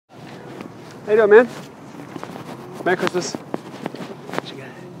How you doing, man? Merry Christmas. What you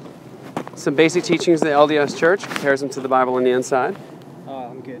got? Some basic teachings of the LDS Church. Compares them to the Bible on the inside. Oh,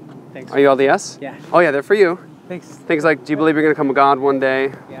 I'm good. Thanks. Are you LDS? Yeah. Oh, yeah, they're for you. Thanks. Things like, do you believe you're going to become a God one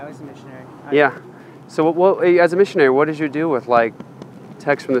day? Yeah, I was a missionary. Yeah. So, what, as a missionary, what did you do with, like,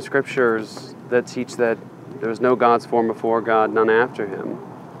 texts from the Scriptures that teach that there was no God's form before God, none after Him?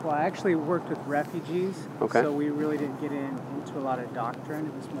 Well, I actually worked with refugees, okay. So we really didn't get into a lot of doctrine.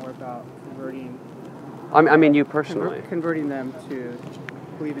 It was more about converting. I mean, you personally. Converting them to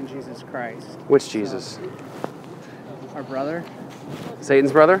believe in Jesus Christ. Which Jesus? Our brother.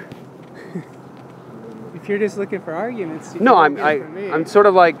 Satan's brother? If you're just looking for arguments, no, I'm sort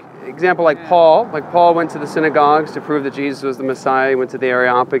of like example like Paul. Like Paul went to the synagogues to prove that Jesus was the Messiah. He went to the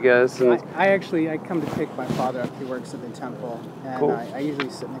Areopagus. And I come to pick my father up. He works at the temple, and cool. I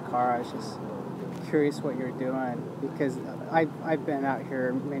usually sit in the car. I was just curious what you're doing because I've been out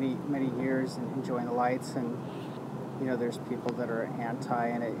here many years and enjoying the lights, and you know there's people that are anti,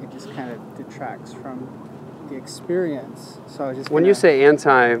 and it just kind of detracts from the experience. So I was just when you say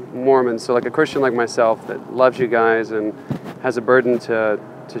anti-Mormon, so like a Christian like myself that loves you guys and has a burden to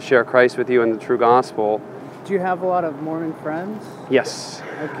share Christ with you and the true gospel. Do you have a lot of Mormon friends? Yes.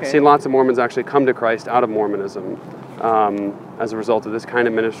 Okay. I've seen lots of Mormons actually come to Christ out of Mormonism as a result of this kind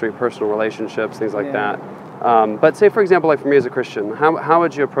of ministry, personal relationships, things like that. But say, for example, like for me as a Christian, how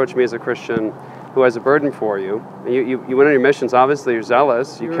would you approach me as a Christian who has a burden for you? You went on your missions, obviously you're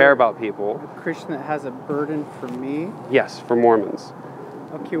zealous, you care about people. A Christian that has a burden for me? Yes, for Mormons.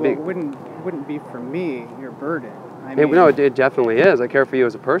 Okay, well, it wouldn't be for me, your burden. No, it definitely is. I care for you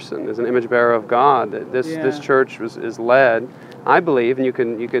as a person, as an image bearer of God. This church is led, I believe, and you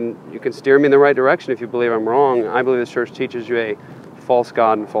can steer me in the right direction if you believe I'm wrong. I believe this church teaches you a false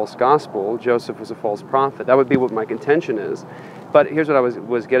God and false gospel. Joseph was a false prophet. That would be what my contention is. But here's what I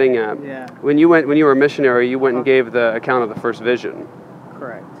was getting at. Yeah. When you were a missionary, you went and gave the account of the first vision.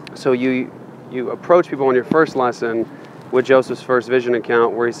 Correct. So you approach people in your first lesson with Joseph's first vision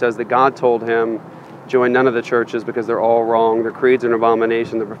account, where he says that God told him, join none of the churches because they're all wrong. Their creeds are an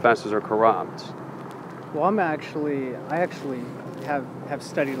abomination. The professors are corrupt. Well, I actually have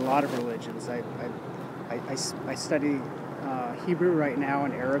studied a lot of religions. I study Hebrew right now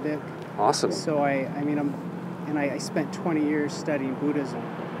and Arabic. Awesome. So I spent 20 years studying Buddhism.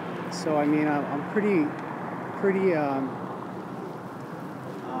 So I'm pretty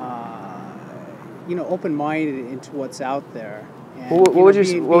open-minded into what's out there. And,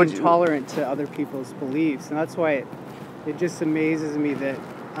 being tolerant to other people's beliefs, and that's why it just amazes me that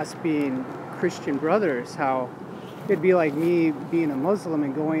us being Christian brothers, how it'd be like me being a Muslim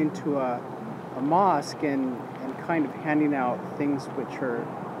and going to a mosque and kind of handing out things which are...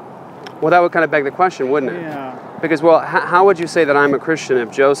 Well, that would kind of beg the question, wouldn't it? Yeah. Because, well, how would you say that I'm a Christian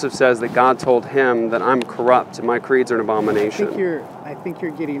if Joseph says that God told him that I'm corrupt and my creeds are an abomination? I think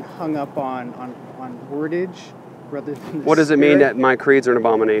you're getting hung up on wordage rather than the What does it mean that my creeds are an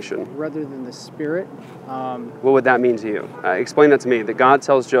abomination? Rather than the spirit. What would that mean to you? Explain that to me. That God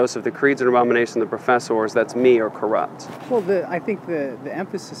tells Joseph the creeds are an abomination, the professors, that's me, are corrupt. Well, I think the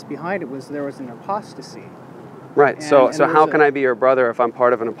emphasis behind it was there was an apostasy. Right. And so how can I be your brother if I'm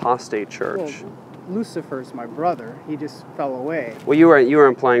part of an apostate church? Well, Lucifer's my brother. He just fell away. Well, you were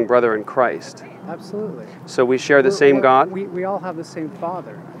implying brother in Christ. Absolutely. So we share the same God? We all have the same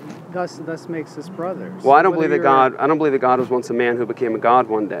Father. Thus makes us brothers. Well, I don't believe that God was once a man who became a God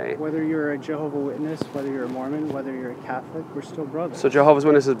one day. Whether you're a Jehovah's Witness, whether you're a Mormon, whether you're a Catholic, we're still brothers. So Jehovah's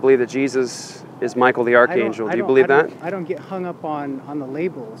Witnesses believe that Jesus is Michael the Archangel. Do you believe that? I don't get hung up on the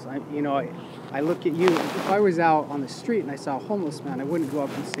labels. I look at you. If I was out on the street and I saw a homeless man, I wouldn't go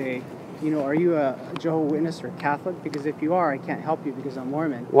up and say, are you a Jehovah's Witness or a Catholic? Because if you are, I can't help you because I'm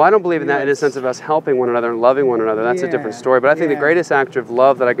Mormon. Well, I don't believe in that in the sense of us helping one another and loving one another. That's a different story. But I think the greatest act of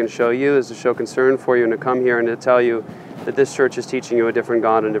love that I can show you is to show concern for you and to come here and to tell you that this church is teaching you a different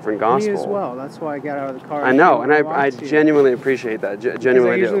God and a different gospel. Me as well. That's why I got out of the car. I know, and I genuinely appreciate that.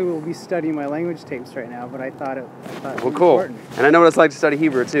 Genuinely do. I usually will be studying my language tapes right now, but I thought it was cool. important. And I know what it's like to study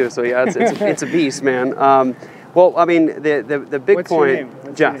Hebrew too. So yeah, it's a beast, man. Well, I mean, the big What's point, your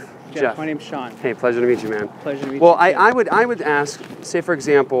name? Jeff. Jeff. My name's Sean. Hey, pleasure to meet you, man. Pleasure to meet you. Well, I would ask, say for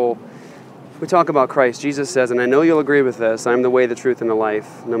example, we talk about Christ. Jesus says, and I know you'll agree with this, I am the way, the truth, and the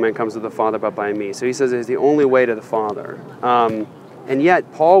life. No man comes to the Father but by me. So he says it's the only way to the Father. And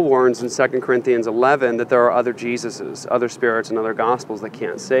yet, Paul warns in 2 Corinthians 11 that there are other Jesuses, other spirits, and other gospels that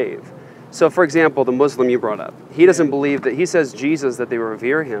can't save. So, for example, the Muslim you brought up, he doesn't believe that, he says Jesus, that they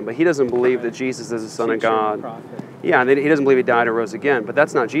revere him, but he doesn't believe that Jesus is the Son of God. Yeah, he doesn't believe he died and rose again, but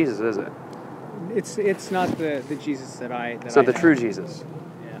that's not Jesus, is it? It's not the Jesus that I It's not the true Jesus.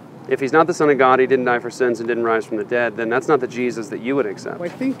 Yeah. If he's not the Son of God, he didn't die for sins and didn't rise from the dead, then that's not the Jesus that you would accept.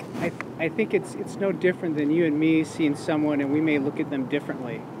 Well, I think it's no different than you and me seeing someone and we may look at them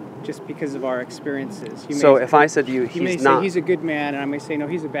differently just because of our experiences. So if I said to you, you may say he's a good man, and I may say, no,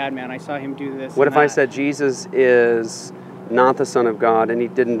 he's a bad man. I saw him do this. What if I said Jesus is not the Son of God and he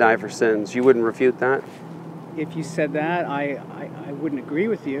didn't die for sins? You wouldn't refute that? If you said that, I wouldn't agree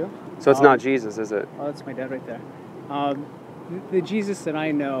with you. So it's not Jesus, is it? Oh, that's my dad right there. The Jesus that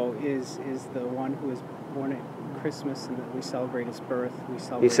I know is the one who was born at Christmas, and that we celebrate his birth.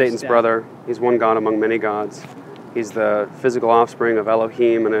 He's Satan's brother. He's one God among many gods. He's the physical offspring of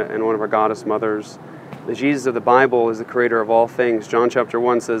Elohim and one of our goddess mothers. The Jesus of the Bible is the creator of all things. John chapter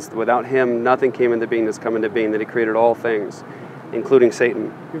 1 says, without him, nothing came into being that's come into being, that he created all things, including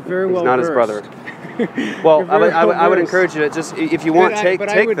Satan. You're very well He's not his brother. Well, I would encourage you to just, if you want, take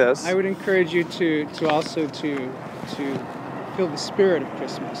this. I would encourage you to also to feel the spirit of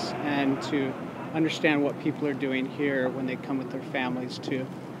Christmas and to understand what people are doing here when they come with their families, to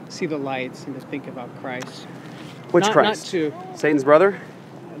see the lights and to think about Christ. Which Christ? Satan's brother?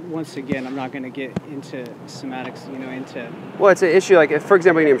 Once again, I'm not going to get into semantics, Well, it's an issue like, if, for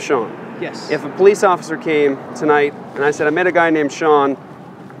example, you named Sean. Yes. If a police officer came tonight and I said, I met a guy named Sean,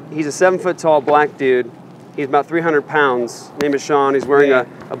 he's a 7-foot-tall black dude, he's about 300 pounds, his name is Sean, he's wearing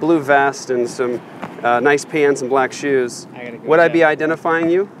a blue vest and some nice pants and black shoes. Would I be identifying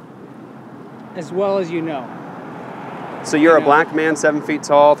you? As well as you know. So you're a black man, 7 feet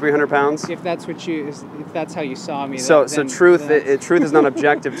tall, 300 pounds? If that's how you saw me. So truth is not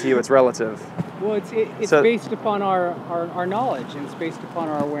objective to you, it's relative. Well, it's based upon our knowledge, and it's based upon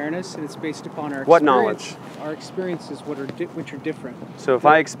our awareness, and it's based upon our experience. What knowledge? Our experiences, which are different. So if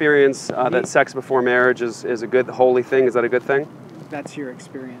I experience that sex before marriage is a good, holy thing, is that a good thing? That's your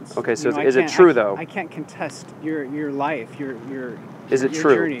experience. Okay, so is it true, though? I can't contest your life, your Is it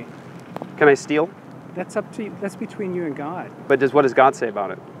true? Journey. Can I steal? That's up to you. That's between you and God. But what does God say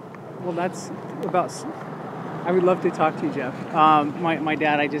about it? Well, that's about. I would love to talk to you, Jeff. My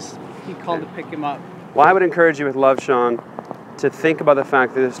dad, he called to pick him up. Well, I would encourage you with love, Sean, to think about the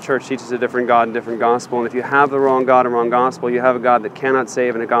fact that this church teaches a different God and different gospel. And if you have the wrong God and wrong gospel, you have a God that cannot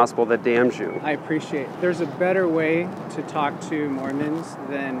save and a gospel that damns you. I appreciate it. There's a better way to talk to Mormons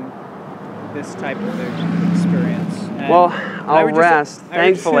than this type of experience. And well, I'll rest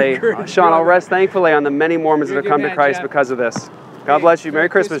thankfully, Sean, I'll rest thankfully on the many Mormons that have come to Christ because of this. God bless you. Merry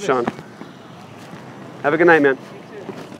Christmas, Sean. Have a good night, man.